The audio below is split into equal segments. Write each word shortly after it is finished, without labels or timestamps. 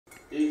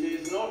It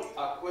is not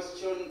a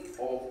question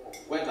of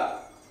whether.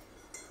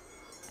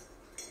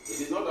 It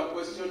is not a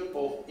question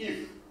of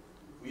if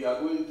we are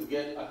going to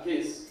get a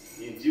case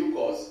in due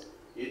course.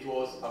 It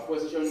was a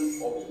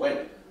question of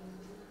when.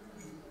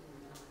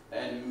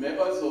 And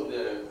members of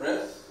the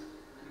press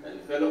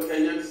and fellow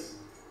Kenyans,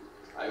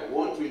 I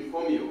want to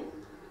inform you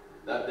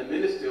that the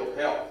Ministry of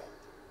Health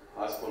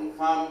has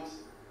confirmed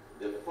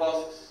the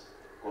first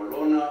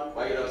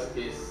coronavirus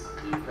case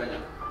in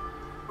Kenya.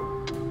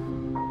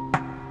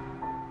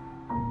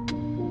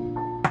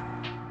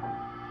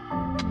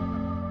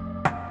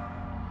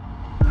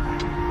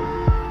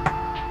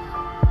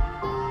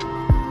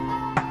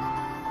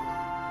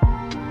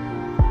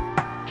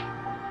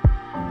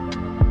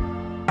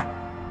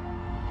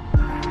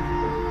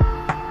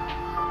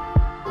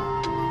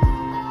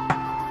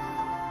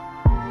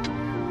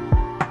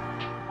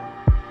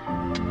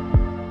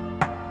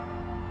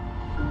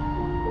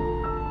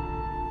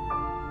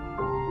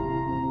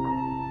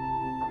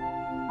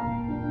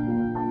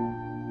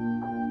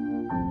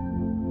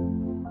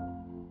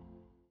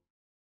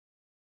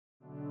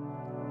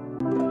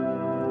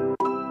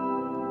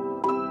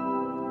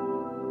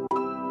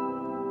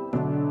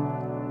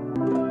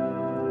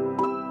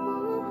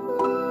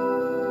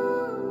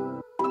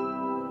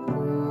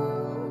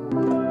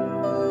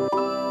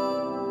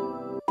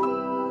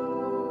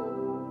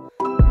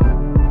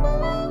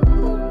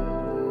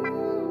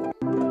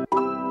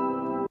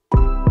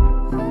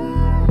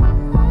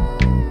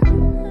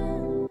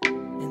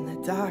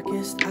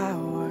 Darkest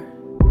hour,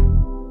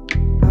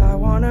 I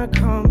wanna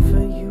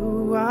comfort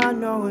you. I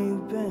know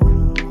you've been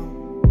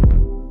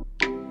alone.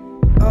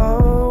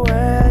 Oh,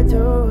 where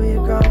do we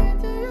go?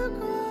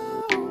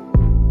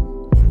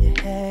 In your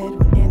head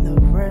when in the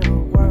real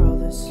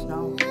world is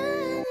snow.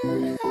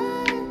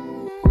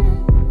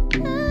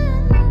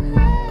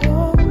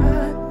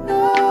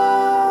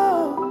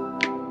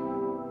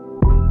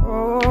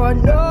 Oh, I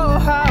know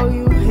how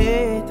you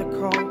hate the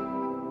cold.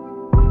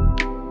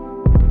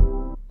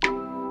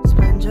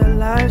 Your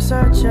life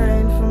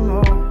searching for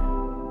more.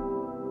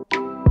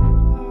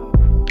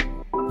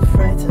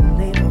 Afraid to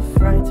leave,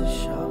 afraid to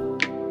show.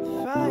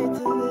 Fight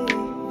to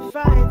leave,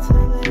 fight to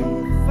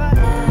leave, fight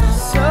to leave.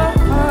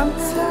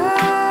 Sometimes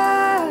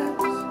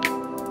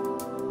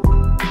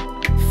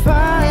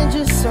find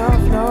yourself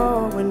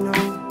knowing no.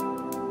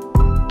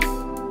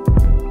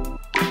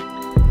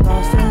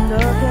 Lost and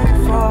looking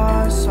for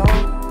a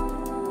soul.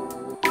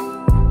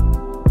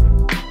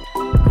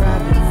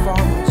 Grabbing for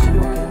what you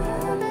can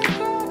hold.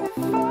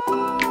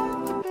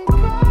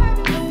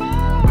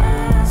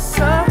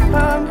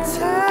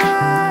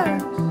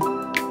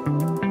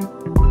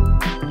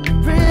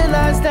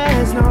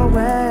 There's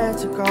nowhere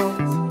to go.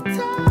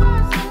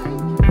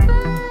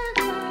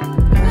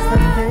 'Cause the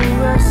thing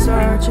we're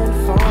searching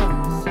for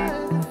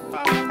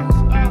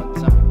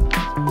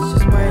is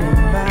just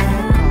waiting back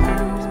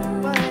home.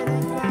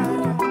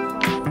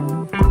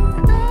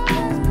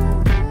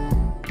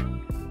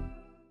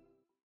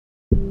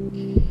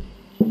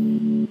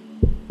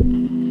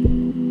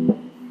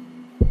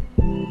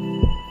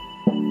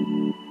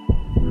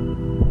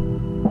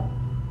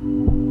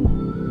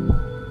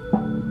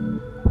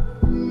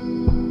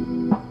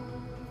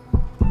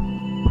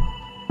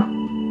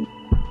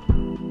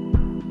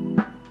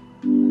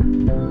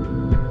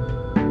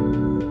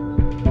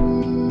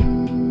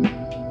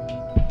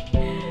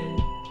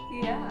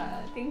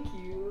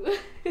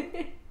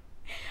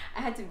 I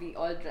had to be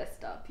all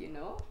dressed up, you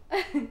know.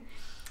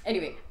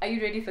 Anyway, are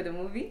you ready for the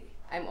movie?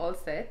 I'm all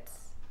set.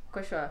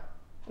 Koshwa.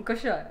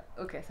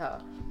 Okay,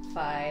 so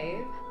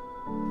 5,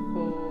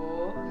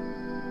 4,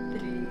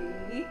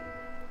 3,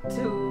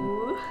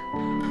 2,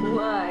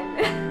 1.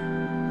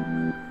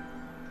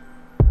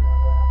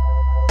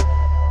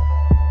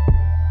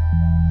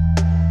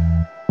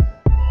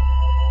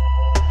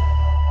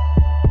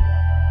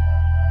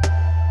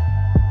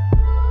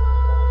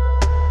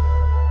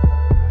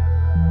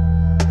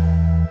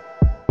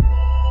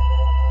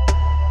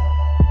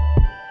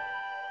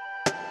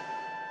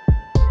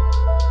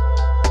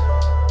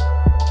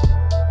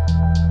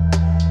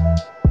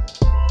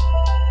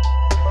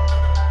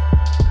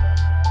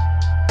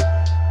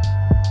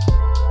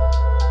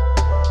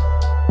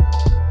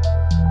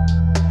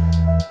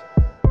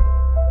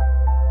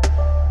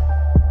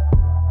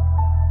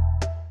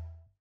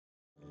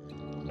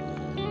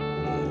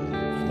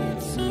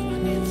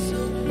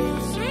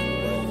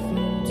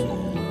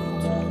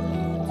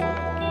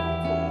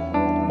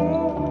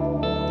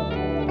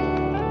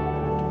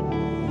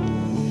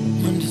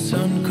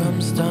 Sun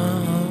comes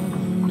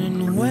down,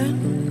 and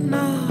when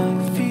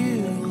I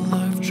feel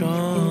I've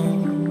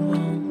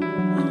drowned,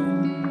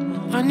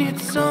 I need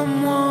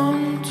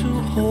someone to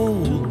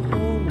hold.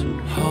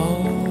 How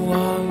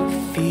I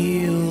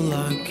feel,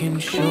 I can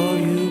show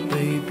you,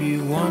 baby,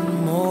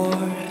 one more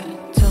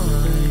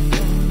time.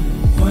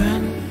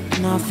 When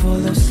I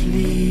fall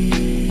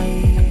asleep,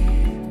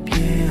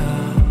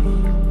 yeah,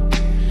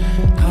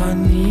 I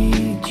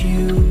need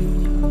you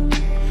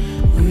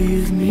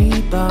with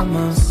me by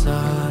my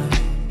side.